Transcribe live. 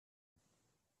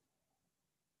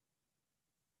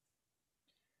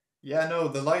Yeah, no,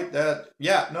 the light that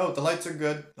yeah, no, the lights are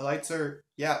good. The lights are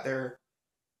yeah, they're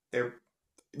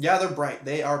yeah, they're bright.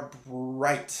 They are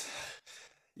bright.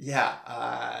 Yeah,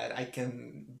 I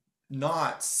can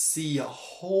not see a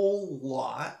whole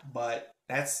lot, but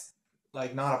that's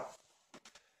like not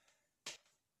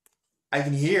I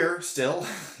can hear still,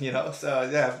 you know. So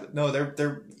yeah, no,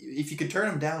 they're if you could turn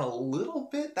them down a little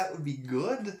bit, that would be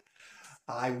good.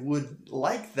 I would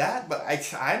like that, but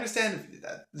I understand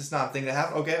that it's not a thing that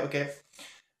happen. Okay, okay.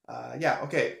 Yeah,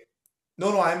 okay.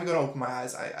 No, no, I'm gonna open my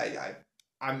eyes.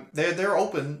 I'm they're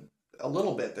open a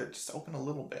little bit. They're just open a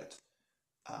little bit.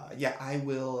 Yeah, I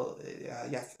will.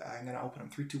 Yes, I'm gonna open them.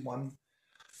 Three, two, one.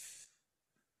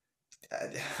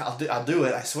 I'll do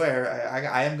it. I swear.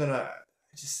 I am gonna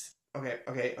just. Okay,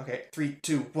 okay, okay. Three,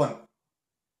 two, one.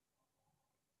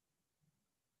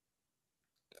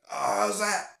 Oh, is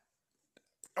that?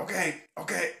 Okay,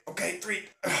 okay, okay. Three.